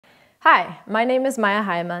Hi, my name is Maya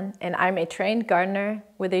Hyman, and I'm a trained gardener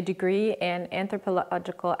with a degree in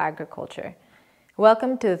anthropological agriculture.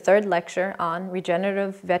 Welcome to the third lecture on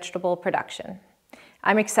regenerative vegetable production.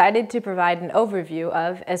 I'm excited to provide an overview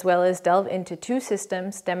of, as well as delve into two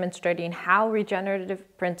systems demonstrating how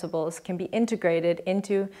regenerative principles can be integrated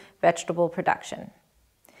into vegetable production.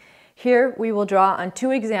 Here we will draw on two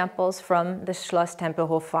examples from the Schloss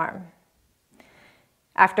Tempelhof farm.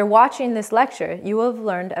 After watching this lecture, you will have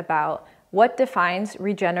learned about what defines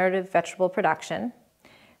regenerative vegetable production,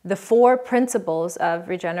 the 4 principles of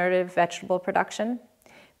regenerative vegetable production,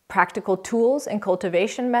 practical tools and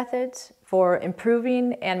cultivation methods for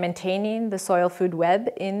improving and maintaining the soil-food web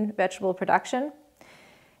in vegetable production,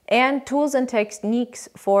 and tools and techniques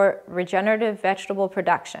for regenerative vegetable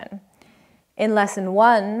production. In Lesson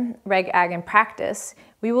 1, Reg Ag in Practice,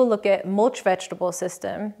 we will look at the mulch vegetable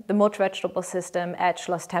system at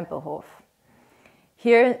Schloss Tempelhof.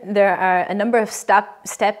 Here there are a number of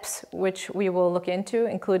steps which we will look into,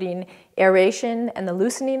 including aeration and the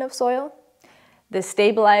loosening of soil, the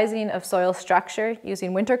stabilizing of soil structure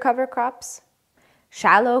using winter cover crops,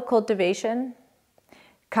 shallow cultivation,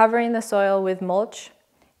 covering the soil with mulch,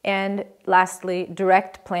 and lastly,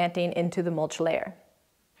 direct planting into the mulch layer.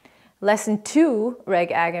 Lesson 2,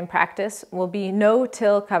 Reg Ag in Practice, will be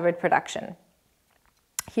no-till covered production.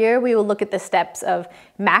 Here we will look at the steps of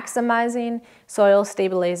maximizing soil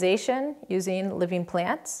stabilization using living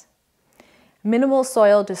plants, minimal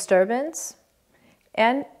soil disturbance,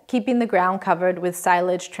 and keeping the ground covered with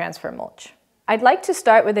silage transfer mulch. I'd like to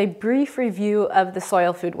start with a brief review of the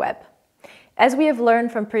soil-food web. As we have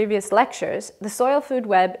learned from previous lectures, the soil-food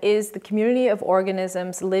web is the community of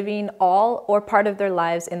organisms living all or part of their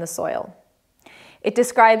lives in the soil. It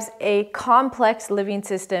describes a complex living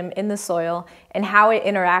system in the soil and how it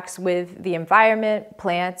interacts with the environment,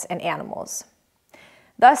 plants, and animals.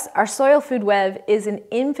 Thus, our soil-food web is an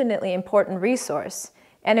infinitely important resource,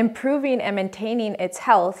 and improving and maintaining its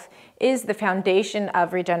health is the foundation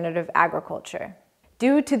of regenerative agriculture.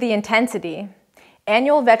 Due to the intensity,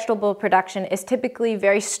 annual vegetable production is typically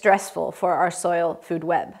very stressful for our soil-food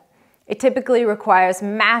web. It typically requires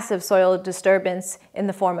massive soil disturbance in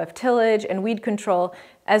the form of tillage and weed control,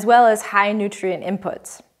 as well as high nutrient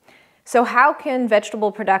inputs. So how can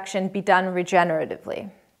vegetable production be done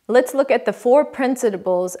regeneratively? Let's look at the 4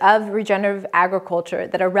 principles of regenerative agriculture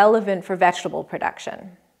that are relevant for vegetable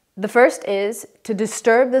production. The first is to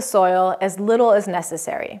disturb the soil as little as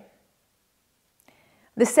necessary.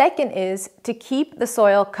 The second is to keep the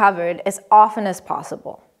soil covered as often as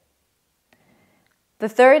possible. The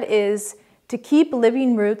third is to keep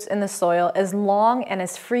living roots in the soil as long and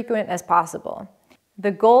as frequent as possible.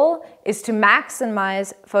 The goal is to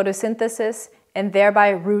maximize photosynthesis and thereby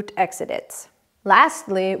root exudates.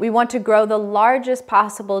 Lastly, we want to grow the largest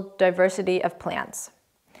possible diversity of plants.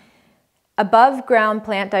 Above ground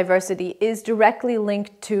plant diversity is directly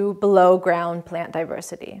linked to below ground plant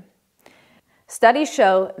diversity. Studies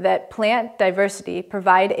show that plant diversity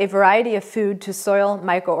provide a variety of food to soil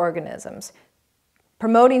microorganisms,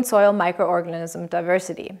 promoting soil microorganism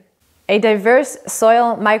diversity. A diverse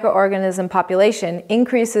soil microorganism population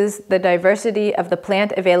increases the diversity of the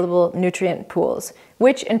plant available nutrient pools,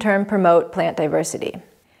 which in turn promote plant diversity.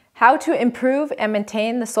 How to improve and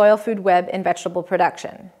maintain the soil-food web in vegetable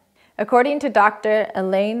production? According to Dr.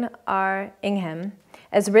 Elaine R. Ingham,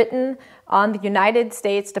 as written on the United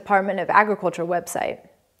States Department of Agriculture website,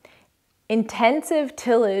 intensive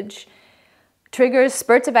tillage triggers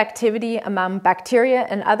spurts of activity among bacteria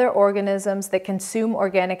and other organisms that consume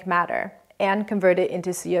organic matter and convert it into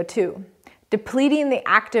CO2, depleting the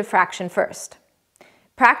active fraction first.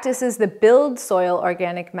 Practices that build soil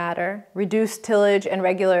organic matter, reduce tillage and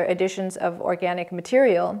regular additions of organic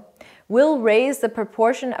material, will raise the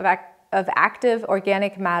proportion of active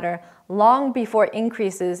organic matter long before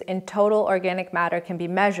increases in total organic matter can be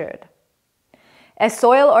measured. As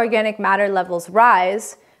soil organic matter levels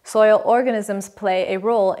rise, soil organisms play a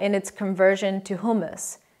role in its conversion to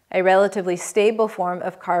humus, a relatively stable form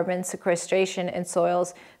of carbon sequestration in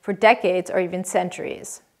soils for decades or even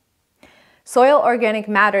centuries. Soil organic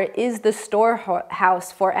matter is the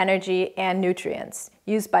storehouse for energy and nutrients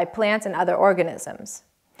used by plants and other organisms.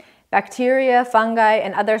 Bacteria, fungi,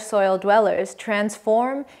 and other soil dwellers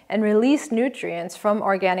transform and release nutrients from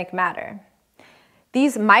organic matter.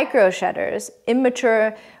 These microshedders,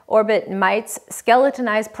 immature orbit mites,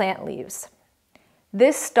 skeletonize plant leaves.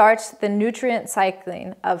 This starts the nutrient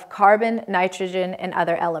cycling of carbon, nitrogen, and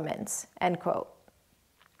other elements." End quote.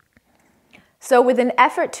 So with an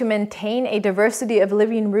effort to maintain a diversity of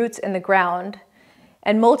living roots in the ground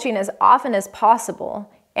and mulching as often as possible,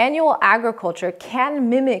 annual agriculture can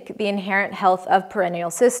mimic the inherent health of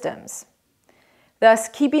perennial systems. Thus,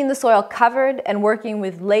 keeping the soil covered and working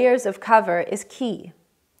with layers of cover is key.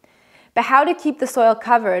 But how to keep the soil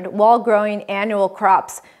covered while growing annual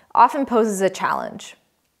crops often poses a challenge.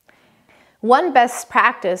 One best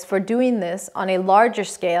practice for doing this on a larger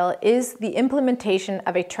scale is the implementation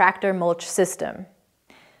of a tractor mulch system.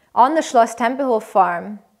 On the Schloss Tempelhof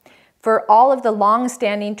farm, for all of the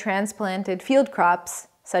long-standing transplanted field crops,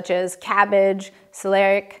 such as cabbage,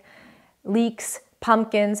 celeriac, leeks,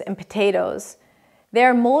 pumpkins, and potatoes, they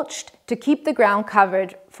are mulched to keep the ground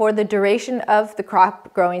covered for the duration of the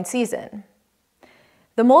crop growing season.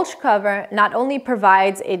 The mulch cover not only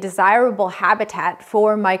provides a desirable habitat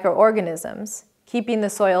for microorganisms, keeping the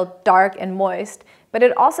soil dark and moist, but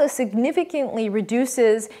it also significantly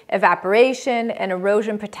reduces evaporation and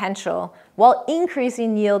erosion potential while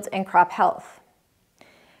increasing yields and crop health.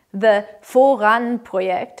 The VORAN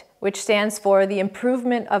project, which stands for the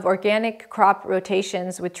Improvement of Organic Crop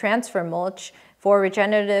Rotations with Transfer Mulch for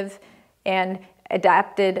Regenerative and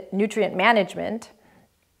Adapted Nutrient Management,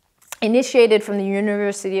 initiated from the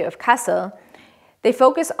University of Kassel, they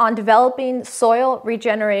focus on developing soil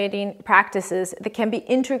regenerating practices that can be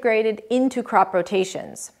integrated into crop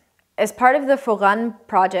rotations. As part of the VORAN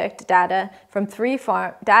project, data from three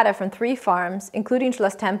farms, including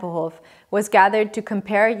Schloss Tempelhof, was gathered to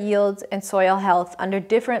compare yields and soil health under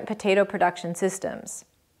different potato production systems.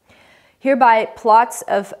 Hereby, plots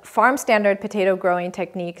of farm standard potato growing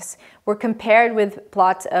techniques were compared with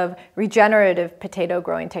plots of regenerative potato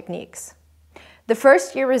growing techniques. The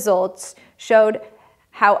first year results showed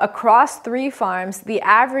how across 3 farms, the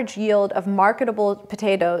average yield of marketable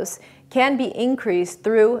potatoes can be increased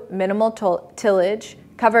through minimal tillage,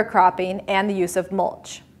 cover cropping, and the use of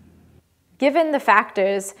mulch. Given the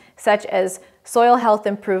factors such as soil health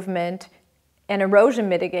improvement and erosion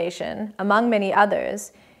mitigation, among many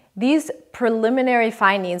others, these preliminary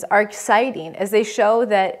findings are exciting as they show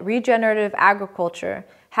that regenerative agriculture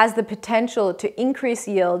has the potential to increase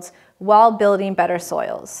yields while building better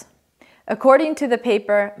soils. According to the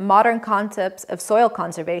paper Modern Concepts of Soil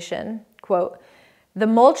Conservation, quote, "The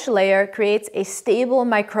mulch layer creates a stable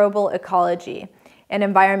microbial ecology and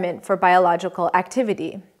environment for biological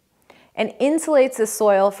activity and insulates the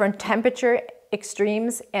soil from temperature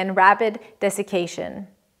extremes and rapid desiccation.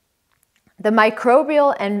 The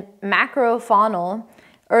microbial and macrofaunal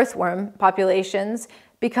earthworm populations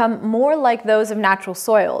become more like those of natural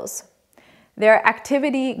soils. Their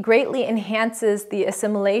activity greatly enhances the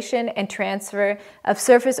assimilation and transfer of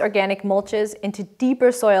surface organic mulches into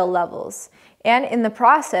deeper soil levels, and in the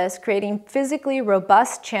process creating physically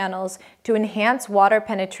robust channels to enhance water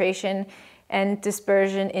penetration and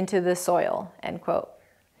dispersion into the soil," end quote.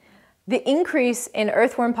 The increase in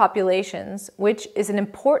earthworm populations, which is an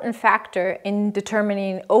important factor in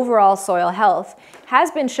determining overall soil health,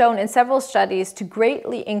 has been shown in several studies to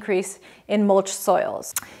greatly increase in mulched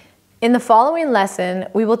soils. In the following lesson,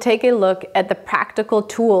 we will take a look at the practical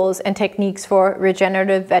tools and techniques for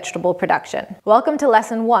regenerative vegetable production. Welcome to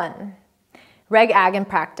Lesson 1, RegAg in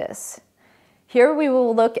Practice. Here we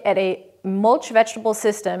will look at a mulch vegetable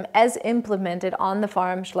system as implemented on the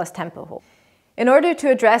farm Schloss Tempelhof. In order to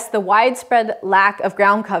address the widespread lack of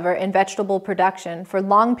ground cover in vegetable production for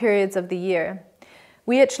long periods of the year,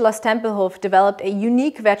 we at Schloss Tempelhof developed a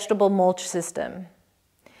unique vegetable mulch system.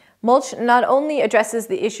 Mulch not only addresses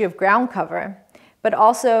the issue of ground cover, but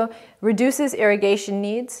also reduces irrigation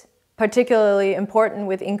needs, particularly important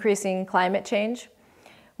with increasing climate change,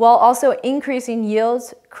 while also increasing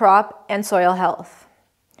yields, crop, and soil health.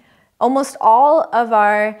 Almost all of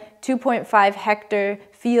our 2.5 hectare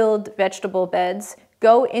field vegetable beds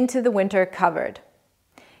go into the winter covered.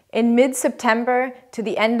 In mid-September to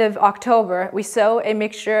the end of October, we sow a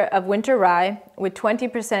mixture of winter rye with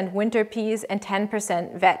 20% winter peas and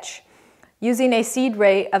 10% vetch, using a seed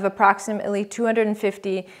rate of approximately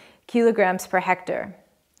 250 kilograms per hectare.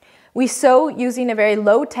 We sow using a very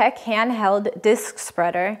low-tech handheld disc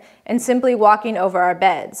spreader and simply walking over our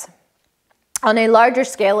beds. On a larger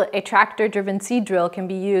scale, a tractor-driven seed drill can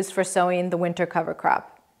be used for sowing the winter cover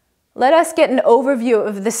crop. Let us get an overview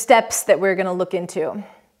of the steps that we're going to look into.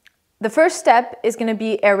 The first step is going to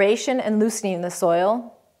be aeration and loosening the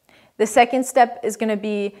soil. The second step is going to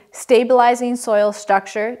be stabilizing soil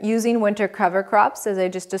structure using winter cover crops, as I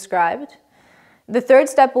just described. The third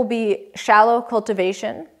step will be shallow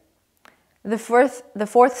cultivation. The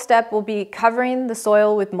fourth step will be covering the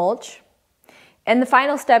soil with mulch. And the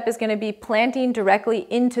final step is going to be planting directly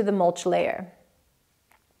into the mulch layer.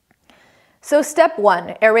 So step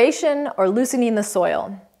 1, aeration or loosening the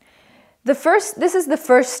soil. This is the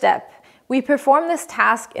first step. We perform this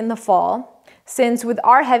task in the fall, since with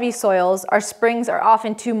our heavy soils, our springs are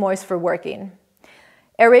often too moist for working.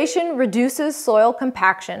 Aeration reduces soil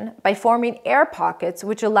compaction by forming air pockets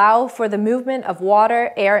which allow for the movement of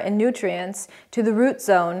water, air, and nutrients to the root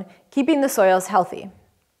zone, keeping the soils healthy.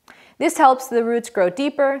 This helps the roots grow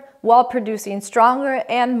deeper while producing stronger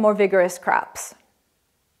and more vigorous crops.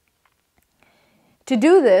 To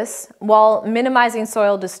do this, while minimizing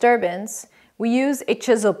soil disturbance, we use a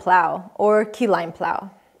chisel plow or keyline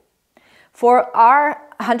plow. For our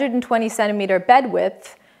 120 centimeter bed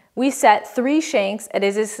width, we set 3 shanks at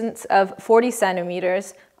a distance of 40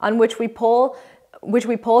 centimeters on which we pull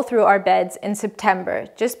through our beds in September,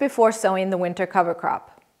 just before sowing the winter cover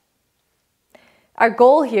crop. Our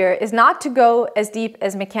goal here is not to go as deep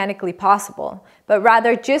as mechanically possible, but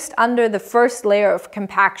rather just under the first layer of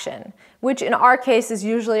compaction, which in our case is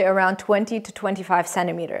usually around 20 to 25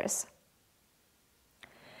 centimeters.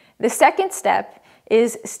 The second step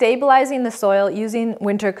is stabilizing the soil using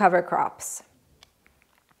winter cover crops.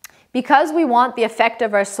 Because we want the effect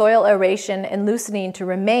of our soil aeration and loosening to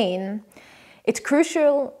remain, it's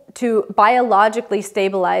crucial to biologically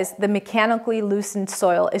stabilize the mechanically loosened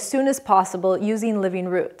soil as soon as possible using living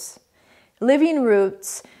roots. Living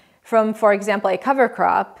roots from, for example, a cover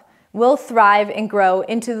crop will thrive and grow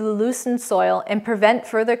into the loosened soil and prevent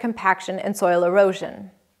further compaction and soil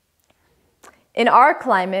erosion. In our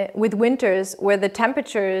climate, with winters where the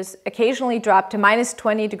temperatures occasionally drop to minus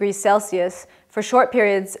 20 degrees Celsius for short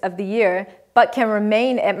periods of the year, but can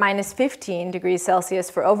remain at minus 15 degrees Celsius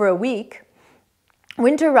for over a week,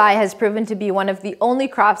 winter rye has proven to be one of the only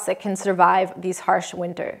crops that can survive these harsh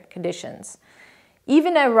winter conditions.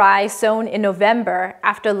 Even a rye sown in November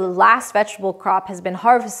after the last vegetable crop has been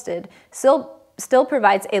harvested still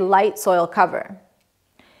provides a light soil cover.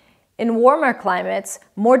 In warmer climates,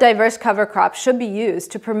 more diverse cover crops should be used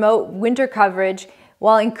to promote winter coverage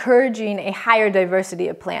while encouraging a higher diversity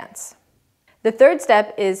of plants. The third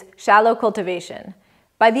step is shallow cultivation.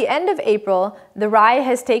 By the end of April, the rye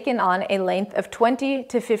has taken on a length of 20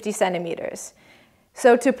 to 50 centimeters.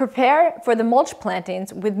 So to prepare for the mulch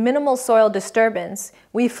plantings with minimal soil disturbance,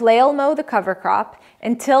 we flail mow the cover crop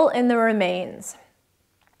and till in the remains,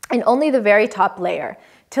 and only the very top layer,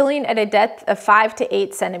 tilling at a depth of 5 to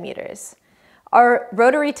 8 centimeters. Our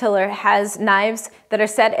rotary tiller has knives that are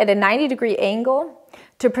set at a 90-degree angle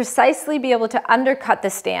to precisely be able to undercut the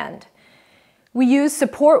stand. We use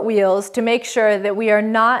support wheels to make sure that we are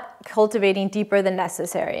not cultivating deeper than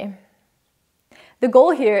necessary. The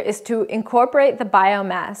goal here is to incorporate the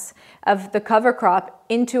biomass of the cover crop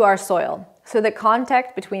into our soil so that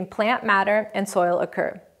contact between plant matter and soil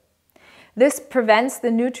occur. This prevents the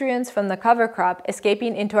nutrients from the cover crop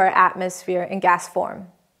escaping into our atmosphere in gas form.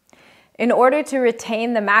 In order to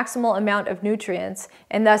retain the maximal amount of nutrients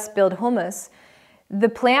and thus build humus, the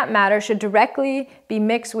plant matter should directly be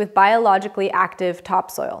mixed with biologically active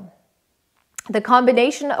topsoil. The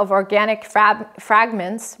combination of organic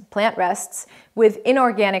fragments, plant rests, with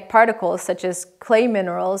inorganic particles such as clay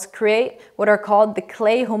minerals create what are called the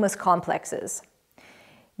clay-humus complexes.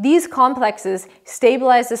 These complexes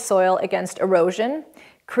stabilize the soil against erosion,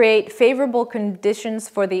 create favorable conditions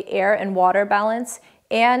for the air and water balance,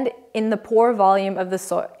 and in the pore volume of the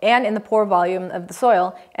soil,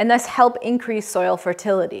 and thus help increase soil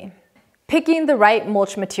fertility. Picking the right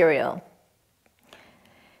mulch material.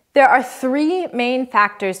 There are 3 main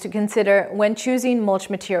factors to consider when choosing mulch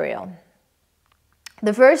material.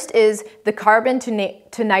 The first is the carbon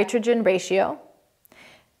to nitrogen ratio.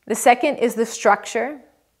 The second is the structure.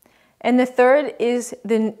 And the third is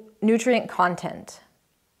the nutrient content.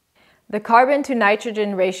 The carbon to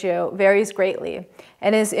nitrogen ratio varies greatly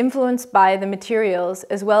and is influenced by the materials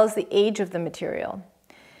as well as the age of the material.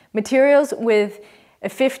 Materials with a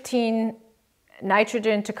 15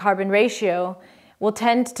 nitrogen to carbon ratio will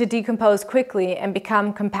tend to decompose quickly and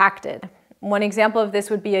become compacted. One example of this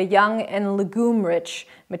would be a young and legume-rich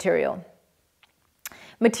material.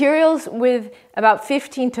 Materials with about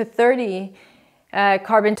 15 to 30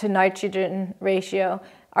 carbon to nitrogen ratio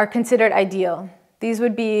are considered ideal. These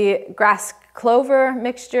would be grass clover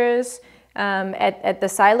mixtures at the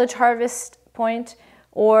silage harvest point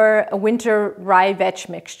or a winter rye vetch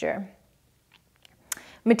mixture.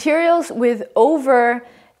 Materials with over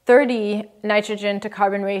 30 nitrogen to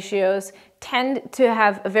carbon ratios tend to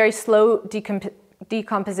have a very slow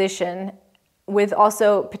decomposition with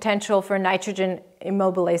also potential for nitrogen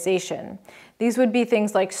immobilization. These would be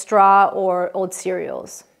things like straw or old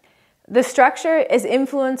cereals. The structure is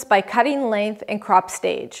influenced by cutting length and crop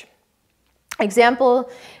stage. Example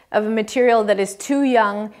of a material that is too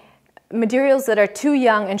young materials that are too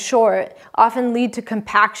young and short often lead to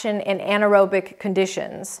compaction and anaerobic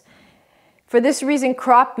conditions. For this reason,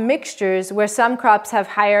 crop mixtures, where some crops have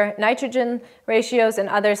higher nitrogen ratios and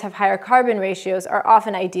others have higher carbon ratios, are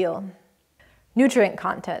often ideal. Nutrient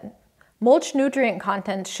content. Mulch nutrient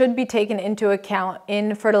content should be taken into account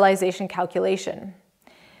in fertilization calculation.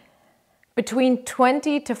 Between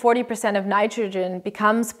 20 to 40% of nitrogen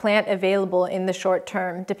becomes plant available in the short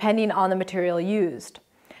term, depending on the material used.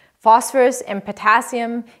 Phosphorus and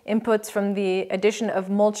potassium inputs from the addition of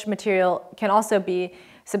mulch material can also be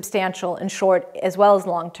substantial in short as well as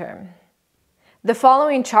long term. The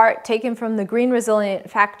following chart, taken from the Green Resilient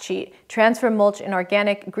Fact Sheet, Transfer Mulch in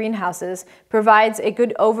Organic Greenhouses, provides a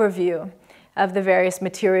good overview of the various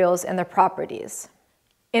materials and their properties.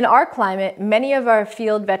 In our climate, many of our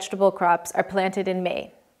field vegetable crops are planted in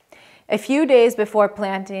May. A few days before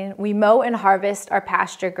planting, we mow and harvest our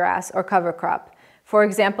pasture grass or cover crop, for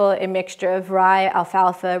example, a mixture of rye,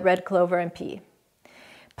 alfalfa, red clover, and pea.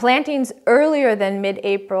 Plantings earlier than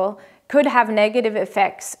mid-April could have negative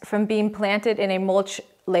effects from being planted in a mulch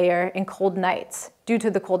layer in cold nights, due to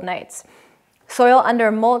the cold nights. Soil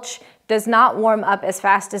under mulch does not warm up as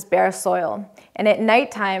fast as bare soil, and at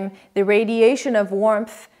nighttime, the radiation of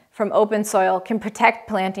warmth from open soil can protect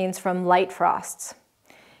plantings from light frosts.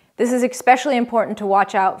 This is especially important to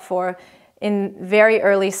watch out for in very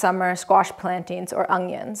early summer squash plantings or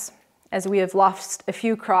onions, as we have lost a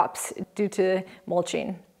few crops due to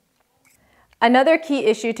mulching. Another key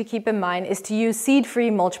issue to keep in mind is to use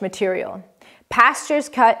seed-free mulch material. Pastures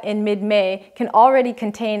cut in mid-May can already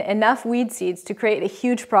contain enough weed seeds to create a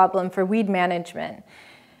huge problem for weed management.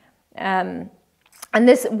 We're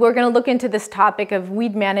going to look into this topic of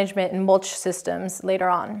weed management and mulch systems later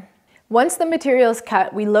on. Once the material is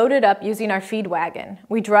cut, we load it up using our feed wagon.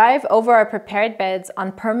 We drive over our prepared beds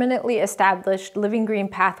on permanently established living green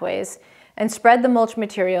pathways and spread the mulch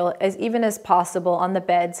material as even as possible on the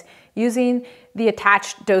beds using the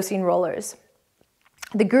attached dosing rollers.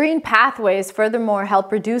 The green pathways furthermore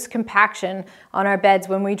help reduce compaction on our beds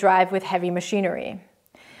when we drive with heavy machinery.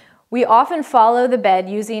 We often follow the bed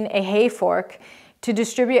using a hay fork to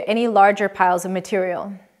distribute any larger piles of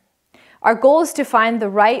material. Our goal is to find the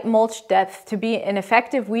right mulch depth to be an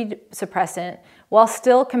effective weed suppressant while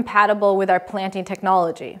still compatible with our planting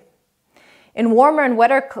technology. In warmer and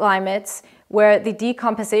wetter climates, where the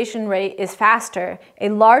decomposition rate is faster, a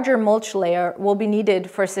larger mulch layer will be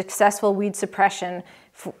needed for successful weed suppression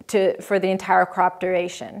for the entire crop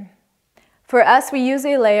duration. For us, we use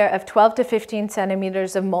a layer of 12 to 15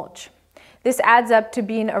 centimeters of mulch. This adds up to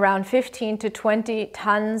being around 15 to 20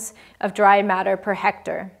 tons of dry matter per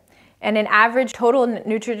hectare, and an average total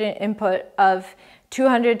nutrient input of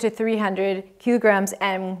 200 to 300 kilograms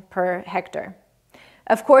N per hectare.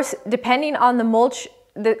 Of course, depending on the mulch,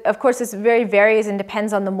 this very varies and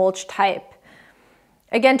depends on the mulch type.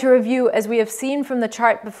 Again, to review, as we have seen from the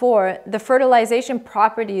chart before, the fertilization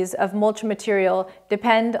properties of mulch material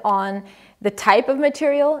depend on the type of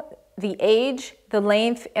material, the age, the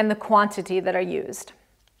length, and the quantity that are used.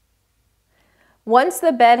 Once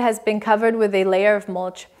the bed has been covered with a layer of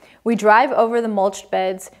mulch, we drive over the mulched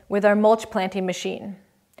beds with our mulch planting machine.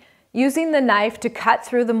 Using the knife to cut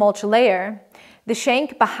through the mulch layer, the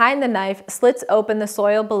shank behind the knife slits open the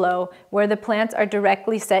soil below where the plants are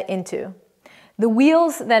directly set into. The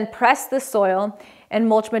wheels then press the soil and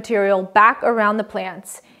mulch material back around the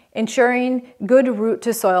plants, ensuring good root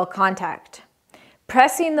to soil contact.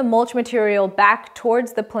 Pressing the mulch material back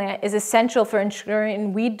towards the plant is essential for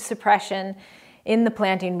ensuring weed suppression in the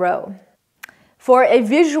planting row. For a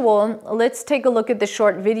visual, let's take a look at the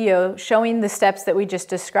short video showing the steps that we just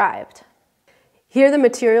described. Here the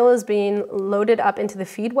material is being loaded up into the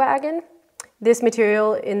feed wagon. This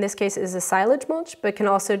material in this case is a silage mulch, but can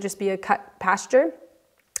also just be a cut pasture.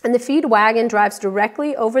 And the feed wagon drives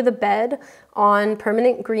directly over the bed on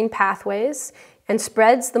permanent green pathways and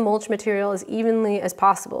spreads the mulch material as evenly as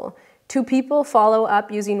possible. 2 people follow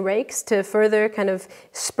up using rakes to further kind of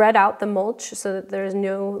spread out the mulch so that there's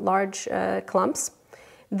no large clumps.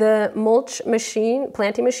 The mulch machine,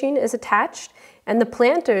 planting machine, is attached, and the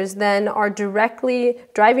planters then are directly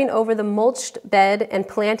driving over the mulched bed and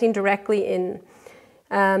planting directly in.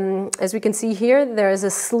 As we can see here, there is a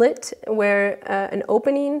slit where an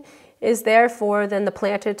opening is there for then the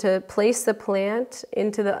planter to place the plant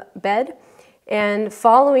into the bed. And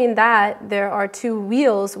following that, there are 2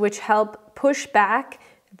 wheels which help push back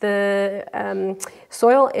the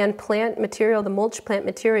soil and plant material, the mulch plant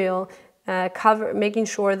material, making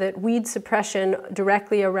sure that weed suppression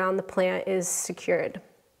directly around the plant is secured.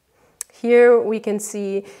 Here we can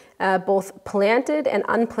see both planted and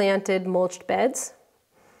unplanted mulched beds.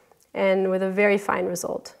 and with a very fine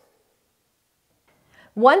result.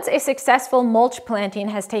 Once a successful mulch planting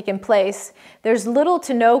has taken place, there's little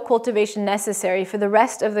to no cultivation necessary for the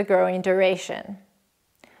rest of the growing duration.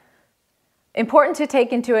 Important to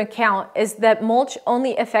take into account is that mulch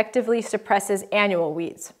only effectively suppresses annual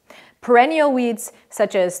weeds. Perennial weeds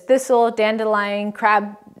such as thistle, dandelion,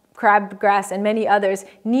 crabgrass, and many others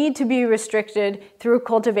need to be restricted through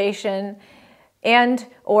cultivation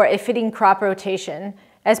and/or a fitting crop rotation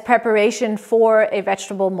as preparation for a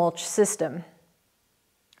vegetable mulch system.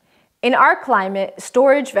 In our climate,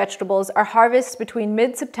 storage vegetables are harvested between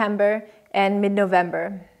mid-September and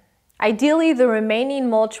mid-November. Ideally, the remaining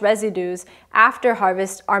mulch residues after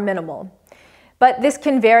harvest are minimal, but this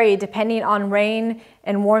can vary depending on rain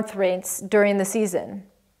and warmth rates during the season.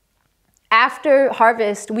 After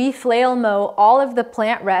harvest, we flail mow all of the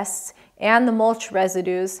plant rests and the mulch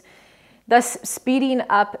residues, thus speeding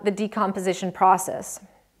up the decomposition process.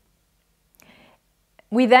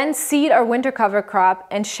 We then seed our winter cover crop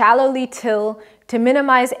and shallowly till to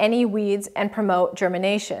minimize any weeds and promote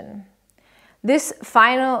germination. This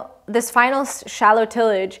final shallow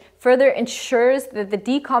tillage further ensures that the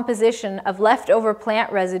decomposition of leftover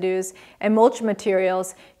plant residues and mulch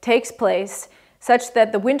materials takes place such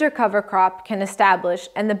that the winter cover crop can establish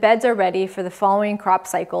and the beds are ready for the following crop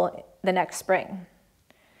cycle the next spring.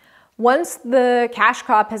 Once the cash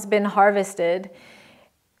crop has been harvested,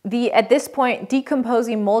 the, at this point,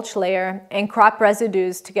 decomposing mulch layer and crop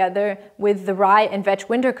residues together with the rye and vetch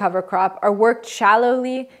winter cover crop are worked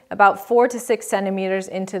shallowly about 4 to 6 centimeters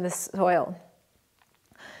into the soil.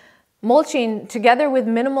 Mulching, together with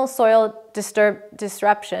minimal soil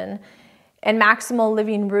disruption and maximal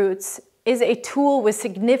living roots, is a tool with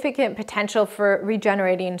significant potential for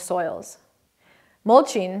regenerating soils.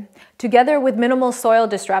 Mulching, together with minimal soil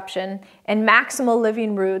disruption and maximal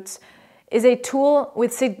living roots, is a tool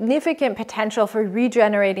with significant potential for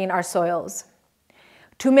regenerating our soils.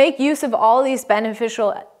 To make use of all these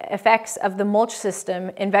beneficial effects of the mulch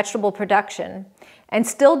system in vegetable production and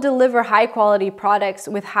still deliver high-quality products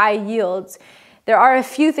with high yields, there are a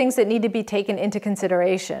few things that need to be taken into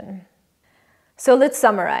consideration. So let's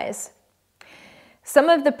summarize. Some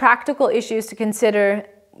of the practical issues to consider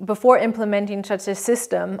before implementing such a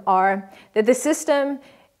system are that the system,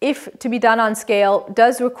 if to be done on scale,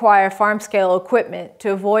 does require farm-scale equipment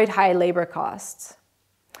to avoid high labor costs.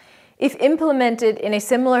 If implemented in a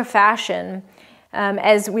similar fashion,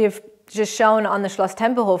 as we have just shown on the Schloss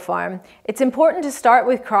Tempelhof farm, it's important to start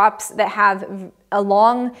with crops that have a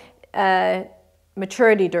long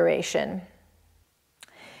maturity duration.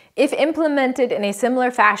 If implemented in a similar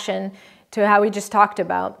fashion to how we just talked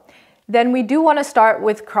about, then we do want to start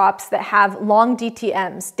with crops that have long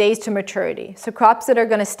DTMs, days to maturity. So crops that are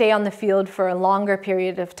going to stay on the field for a longer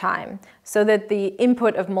period of time so that the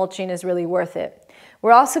input of mulching is really worth it.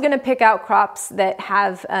 We're also going to pick out crops that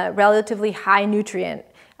have relatively high nutrient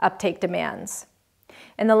uptake demands.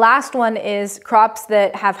 And the last one is crops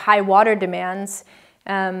that have high water demands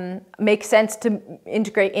make sense to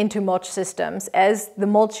integrate into mulch systems, as the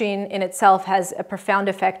mulching in itself has a profound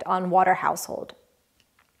effect on water household.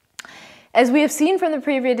 As we have seen from the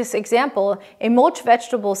previous example, a mulch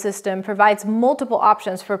vegetable system provides multiple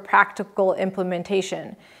options for practical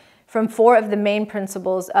implementation from 4 of the main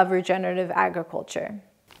principles of regenerative agriculture.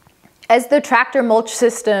 As the tractor mulch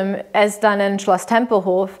system, as done in Schloss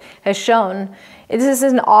Tempelhof, has shown, this is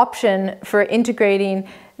an option for integrating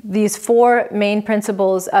these 4 main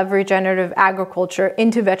principles of regenerative agriculture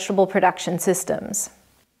into vegetable production systems.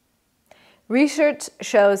 Research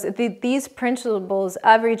shows that these principles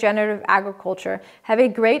of regenerative agriculture have a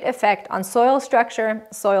great effect on soil structure,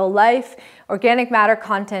 soil life, organic matter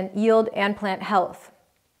content, yield, and plant health.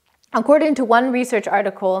 According to one research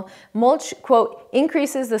article, mulch, quote,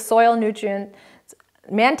 increases the soil nutrients,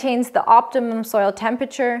 maintains the optimum soil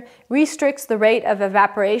temperature, restricts the rate of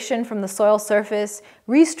evaporation from the soil surface,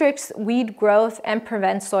 restricts weed growth, and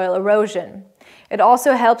prevents soil erosion. It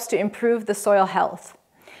also helps to improve the soil health.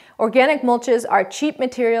 Organic mulches are cheap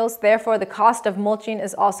materials, therefore the cost of mulching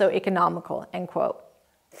is also economical, end quote.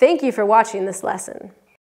 Thank you for watching this lesson.